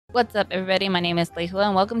What's up, everybody? My name is Leihua,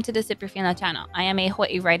 and welcome to the Superfina channel. I am a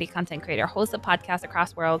Hawaii variety content creator, host of podcasts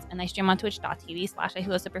across worlds, and I stream on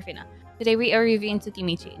twitch.tv/LeihuaSuperfina. Today we are reviewing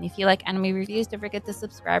Tsukimichi, and if you like anime reviews, don't forget to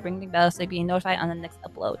subscribe, ring the bell so you'll be notified on the next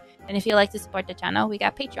upload. And if you'd like to support the channel, we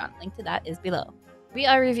got Patreon. Link to that is below. We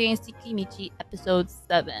are reviewing Tsukimichi episode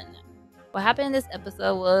 7. What happened in this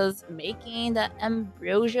episode was making the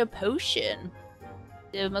Ambrosia potion.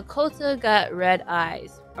 The Makoto got red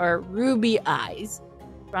eyes, or ruby eyes,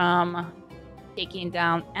 from taking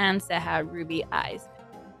down ants that had ruby eyes.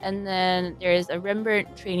 And then there's a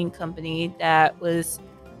Rembrandt trading company that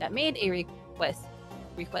made a quest.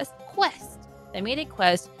 They made a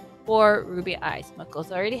quest for ruby eyes.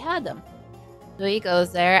 Makoto already had them. So he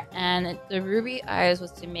goes there, and the ruby eyes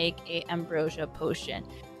was to make a Ambrosia potion.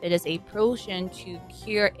 It is a potion to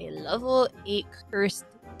cure a level 8 cursed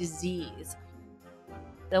disease.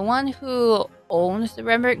 The one who owns the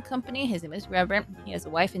Rembrandt company, his name is Rembrandt. He has a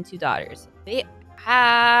wife and 2 daughters. They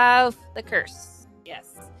have the curse.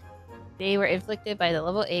 Yes. They were inflicted by the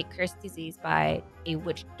level 8 cursed disease by a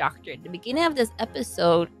witch doctor. The beginning of this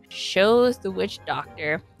episode shows the witch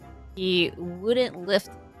doctor. He wouldn't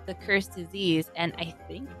lift the cursed disease, and I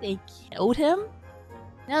think they killed him.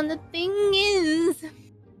 Now the thing is,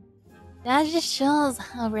 that just shows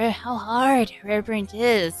how hard Rembrandt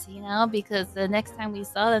is, you know, because the next time we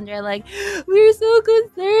saw them, they're like, we're so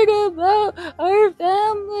concerned about our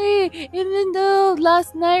family, even though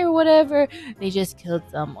last night or whatever, they just killed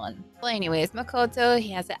someone. Well, anyways, Makoto,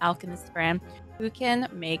 he has an alchemist friend who can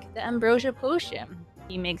make the Ambrosia potion.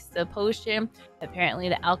 He makes the potion. Apparently,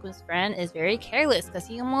 the alchemist friend is very careless because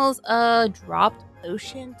he almost dropped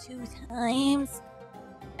potion 2 times.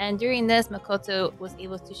 And during this, Makoto was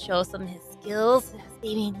able to show some of his skills,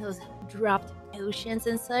 saving those dropped potions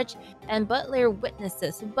and such. And Butler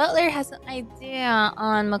witnesses. So Butler has an idea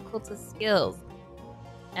on Makoto's skills.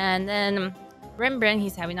 And then Rembrandt,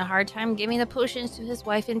 he's having a hard time giving the potions to his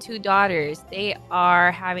wife and 2 daughters. They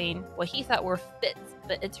are having what he thought were fits,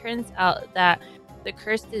 but it turns out that the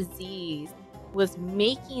cursed disease was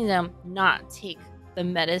making them not take the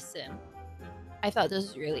medicine. I thought this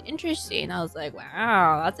was really interesting. I was like,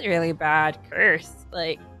 wow, that's a really bad curse.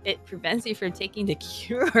 Like, it prevents you from taking the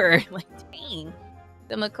cure. Like, dang.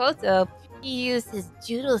 So Makoto, he used his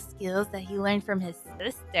judo skills that he learned from his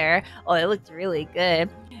sister. Oh, it looked really good.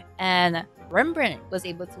 And Rembrandt was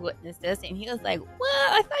able to witness this, and he was like,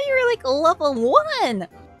 what? I thought you were like a level 1.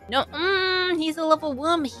 No, he's a level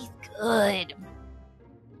 1, but he's good.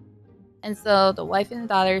 And so the wife and the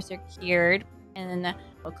daughters are cured, and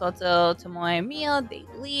Makoto, Tomoe, and Mio, they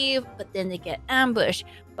leave, but then they get ambushed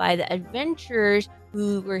by the adventurers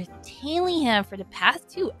who were tailing him for the past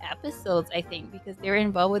 2 episodes, I think, because they were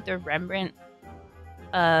involved with the Rembrandt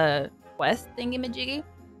quest thingamajiggy.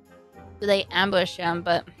 So they ambush him,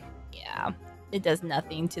 but yeah, it does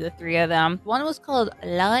nothing to the 3 of them. One was called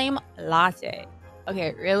Lime Latte.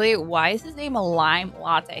 Okay, really? Why is his name a Lime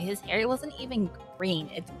Latte? His hair wasn't even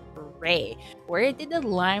green. It's gray. Where did the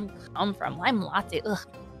lime come from? Lime latte. Ugh.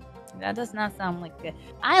 That does not sound like good.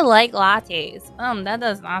 I like lattes. That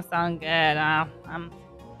does not sound good.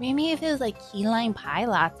 Maybe if it was like key lime pie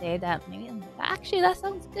latte, that maybe actually that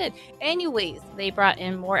sounds good. Anyways, they brought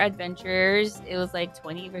in more adventurers. It was like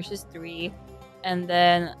 20 versus 3. And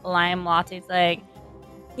then Lime Latte's like,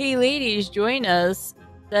 hey ladies, join us.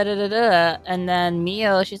 Da da da da. And then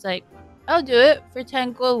Mio, she's like, I'll do it for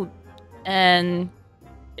 10 gold. And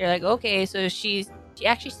they're like, okay, so she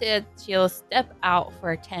actually said she'll step out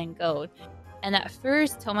for 10 gold. And at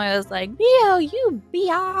first, Tomoe was like, Mio, you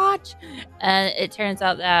biatch! And it turns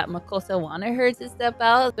out that Makoto wanted her to step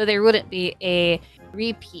out, so there wouldn't be a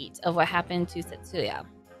repeat of what happened to Setsuya.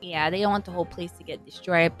 Yeah, they don't want the whole place to get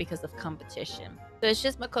destroyed because of competition. So it's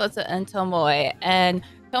just Makoto and Tomoe. And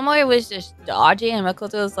Tomoe was just dodging, and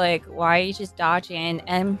Makoto was like, why are you just dodging?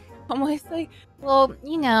 And Tomoe's like, well,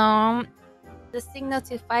 you know, the signal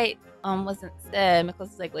to fight wasn't said.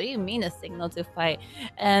 Makoto's like, what do you mean a signal to fight?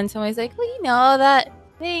 And Tomoe's like, well, you know, that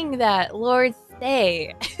thing that lords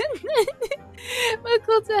say.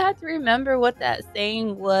 Makoto had to remember what that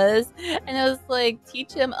saying was, and it was like,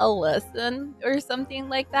 teach him a lesson or something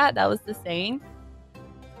like that. That was the saying.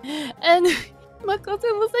 And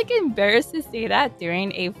Makoto was like embarrassed to say that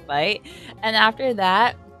during a fight. And after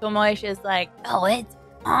that, Tomoe just like, oh, it's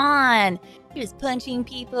on. She was punching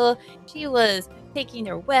people. She was taking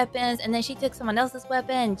their weapons, and then she took someone else's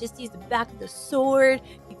weapon and just used the back of the sword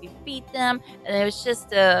to defeat them. And it was just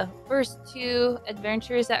the first 2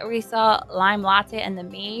 adventures that we saw, Lime Latte and the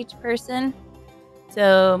mage person.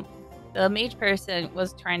 So the mage person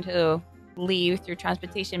was trying to leave through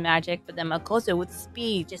transportation magic, but then Makoto with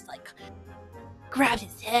speed just like grabbed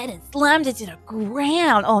his head and slammed it to the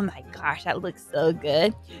ground. Oh my gosh, that looks so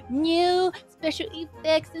good. New special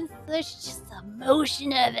effects and such, just the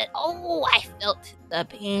motion of it. Oh, I felt the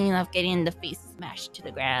pain of getting the face smashed to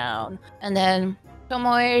the ground. And then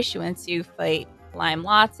Tomoe, she went to fight Lime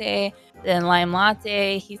Latte. Then Lime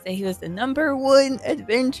Latte, he said he was the #1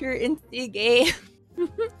 adventurer in Seagate.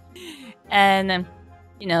 And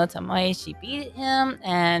you know, Tomoe, she beat him,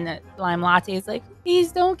 and Lime Latte is like,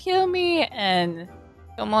 please don't kill me. And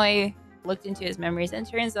Tomoe looked into his memories, and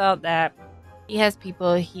turns out that he has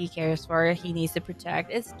people he cares for, he needs to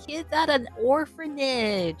protect. It's kids at an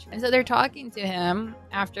orphanage. And so they're talking to him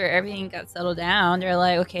after everything got settled down. They're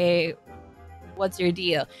like, okay, what's your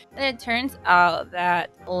deal? And it turns out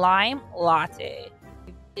that Lime Latte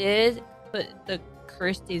did put the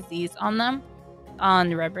cursed disease on them,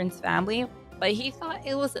 on Rembrandt's family, but he thought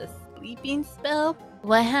it was a sleeping spell.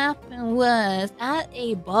 What happened was, at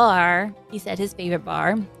a bar, he said his favorite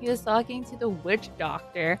bar, he was talking to the witch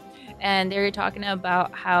doctor, and they were talking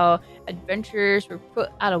about how adventurers were put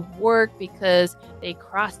out of work because they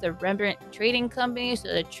crossed the Rembrandt trading company, so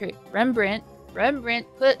the Rembrandt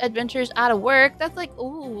put adventurers out of work. That's like,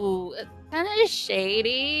 ooh, it's kind of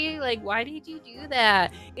shady. Like, why did you do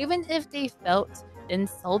that? Even if they felt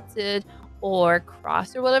insulted or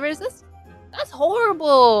crossed or whatever, that's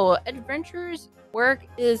horrible. Adventurers' work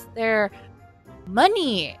is their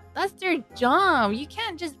money. That's their job. You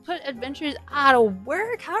can't just put adventurers out of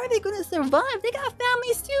work. How are they going to survive? They got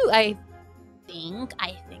families too. I think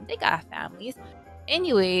they got families.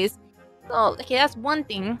 Anyways, so okay, that's one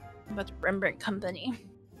thing about the Rembrandt company.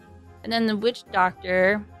 And then the witch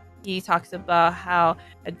doctor, he talks about how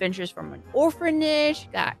adventurers from an orphanage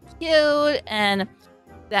got killed, and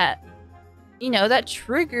that, you know, that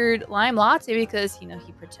triggered Lime Latte because, you know,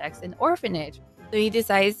 he protects an orphanage. So he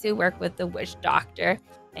decides to work with the witch doctor,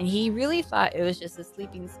 and he really thought it was just a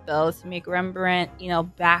sleeping spell to make Rembrandt, you know,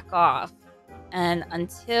 back off. And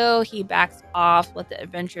until he backs off, let the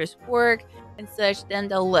adventurers work and such, then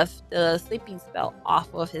they'll lift the sleeping spell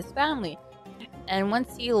off of his family. And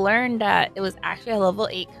once he learned that it was actually a level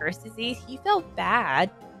 8 curse disease, he felt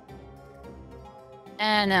bad.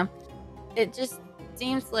 And it just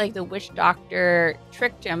seems like the witch doctor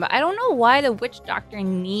tricked him, but I don't know why the witch doctor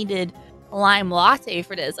needed Lime Latte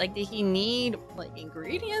for this. Like, did he need like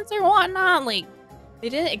ingredients or whatnot? Like, they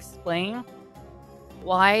didn't explain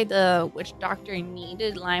why the witch doctor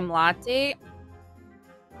needed Lime Latte.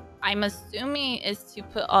 I'm assuming it's to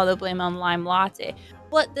put all the blame on Lime Latte,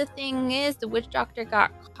 but the thing is, the witch doctor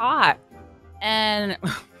got caught, and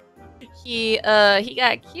he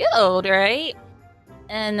got killed, right?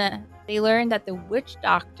 And they learned that the witch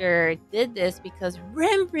doctor did this because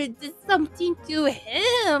Rembrandt did something to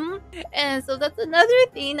him. And so that's another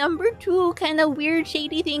thing, #2, kind of weird,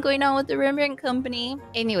 shady thing going on with the Rembrandt company.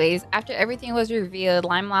 Anyways, after everything was revealed,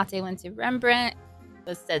 Lime Latte went to Rembrandt,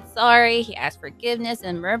 said sorry, he asked forgiveness,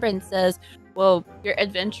 and Rembrandt says, well, your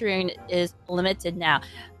adventuring is limited now.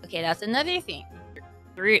 Okay, that's another thing.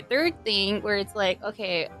 Third thing, where it's like,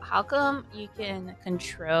 okay, how come you can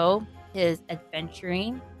control his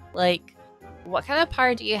adventuring? Like, what kind of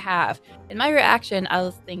power do you have? In my reaction, I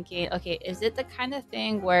was thinking, okay, is it the kind of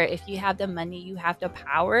thing where if you have the money, you have the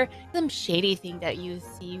power? Some shady thing that you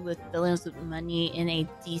see with villains with money in a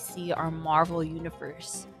DC or Marvel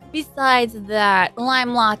universe. Besides that,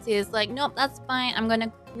 Lime Latte is like, nope, that's fine. I'm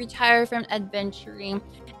gonna retire from adventuring.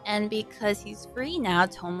 And because he's free now,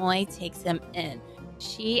 Tomoe takes him in.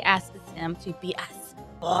 She asks him to be a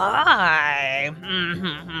spy.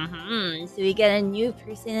 So we get a new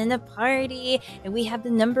person in the party, and we have the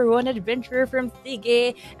 #1 adventurer from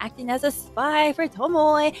Sige acting as a spy for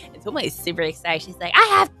Tomoe. And Tomoe is super excited. She's like, I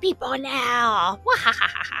have people now.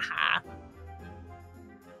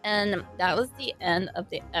 And that was the end of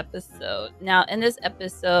the episode. Now, in this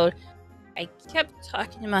episode, I kept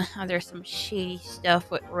talking about how there's some shady stuff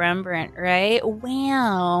with Rembrandt, right?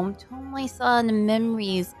 Wow, Tomoe saw the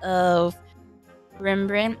memories of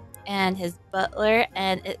Rembrandt and his butler,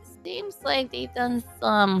 and it seems like they've done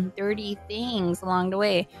some dirty things along the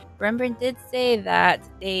way. Rembrandt did say that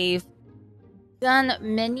they've done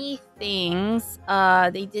many things.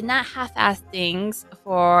 They did not half-ass things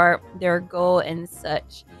for their goal and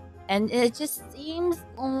such. And it just seems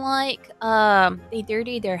like they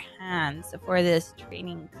dirtied their hands for this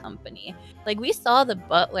training company. Like, we saw the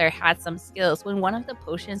butler had some skills. When one of the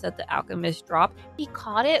potions that the alchemist dropped, he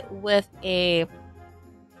caught it with a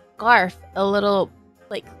scarf, a little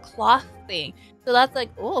like cloth thing. So that's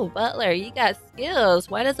like, oh, butler, you got skills.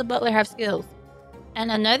 Why does a butler have skills?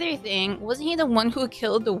 And another thing, wasn't he the one who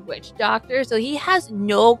killed the witch doctor? So he has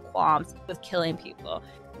no qualms with killing people.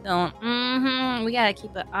 So, we gotta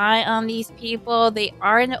keep an eye on these people. They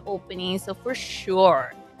are in the opening, so for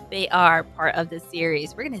sure they are part of the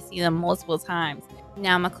series. We're gonna see them multiple times.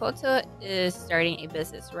 Now, Makoto is starting a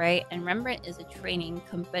business, right? And Rembrandt is a training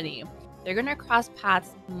company. They're gonna cross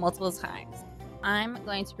paths multiple times. I'm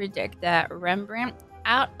going to predict that Rembrandt,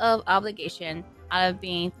 out of obligation, out of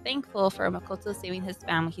being thankful for Makoto saving his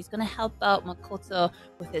family, he's gonna help out Makoto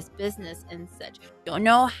with his business and such. Don't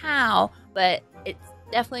know how, but it's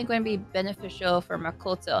definitely going to be beneficial for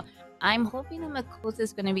Makoto. I'm hoping that Makoto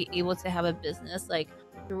is going to be able to have a business like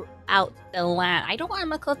throughout the land. I don't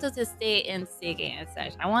want Makoto to stay in Seagate and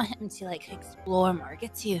such. I want him to like explore more,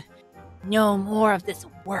 get to know more of this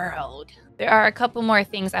world. There are a couple more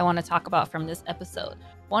things I want to talk about from this episode.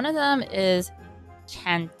 One of them is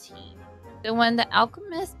chanting. So when the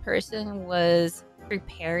alchemist person was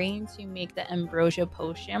preparing to make the Ambrosia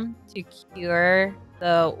potion to cure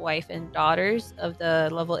the wife and daughters of the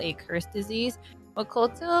level 8 curse disease,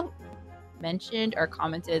 Makoto mentioned or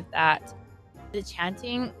commented that the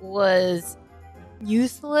chanting was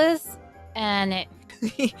useless, and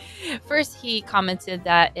first he commented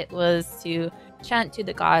that it was to chant to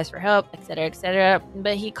the gods for help, etc., etc.,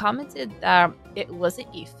 but he commented that it wasn't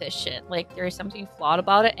efficient, like there was something flawed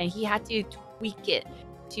about it and he had to tweak it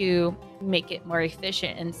to make it more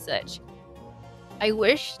efficient and such. I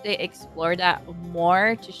wish they explored that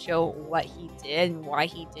more to show what he did and why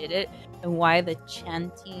he did it, and why the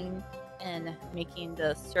chanting and making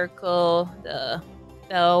the circle, the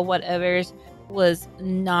bell, whatever's, was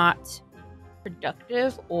not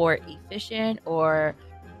productive or efficient, or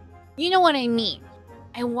you know what I mean.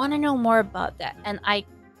 I want to know more about that, and I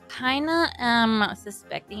kind of am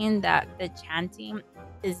suspecting that the chanting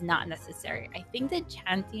is not necessary. I think the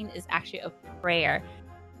chanting is actually a prayer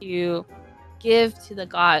to give to the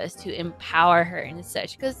gods to empower her and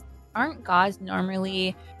such, because aren't gods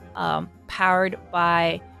normally powered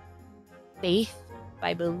by faith,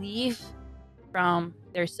 by belief from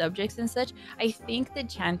their subjects and such? I think the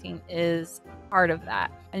chanting is part of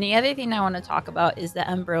that. And the other thing I want to talk about is the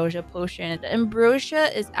Ambrosia potion. The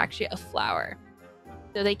Ambrosia is actually a flower,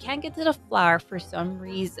 so they can't get to the flower for some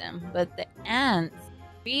reason, but the ants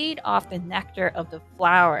feed off the nectar of the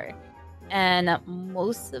flower, and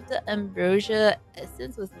most of the Ambrosia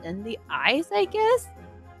essence was in the eyes, I guess.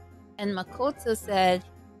 And Makoto said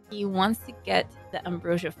he wants to get the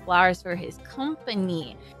Ambrosia flowers for his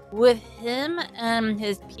company. With him and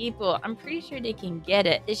his people, I'm pretty sure they can get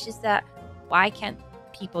it. It's just that, why can't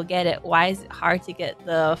people get it? Why is it hard to get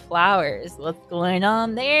the flowers? What's going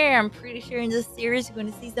on there? I'm pretty sure in this series we're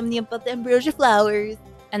going to see something about the Ambrosia flowers.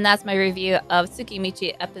 And that's my review of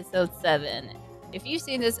Tsukimichi episode 7. If you've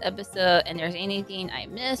seen this episode and there's anything I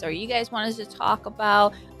missed or you guys want us to talk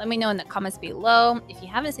about, let me know in the comments below. If you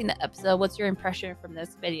haven't seen the episode, what's your impression from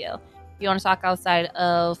this video? If you want to talk outside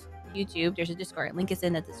of YouTube, there's a Discord. Link is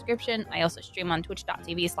in the description. I also stream on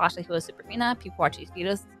twitch.tv/superfina. People watch these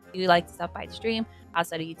videos. If you like to stop by the stream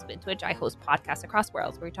outside of YouTube and Twitch, I host podcasts across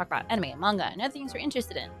worlds where we talk about anime, manga, and other things you're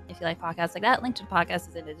interested in. If you like podcasts like that, link to the podcast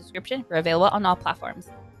is in the description. We're available on all platforms.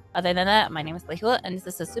 Other than that, my name is Leihua, and this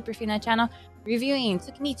is the Superfina channel reviewing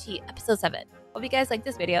Tsukimichi episode 7. Hope you guys like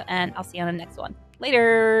this video, and I'll see you on the next one.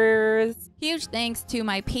 Later! Huge thanks to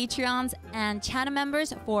my Patreons and channel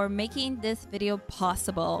members for making this video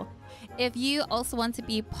possible. If you also want to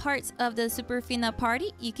be part of the Superfina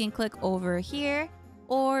party, you can click over here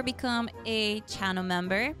or become a channel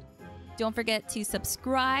member. Don't forget to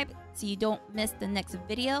subscribe so you don't miss the next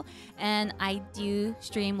video. And I do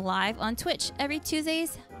stream live on Twitch every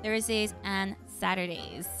Tuesdays, Thursdays, and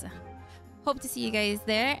Saturdays. Hope to see you guys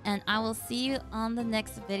there, and I will see you on the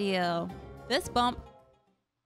next video. Fist bump!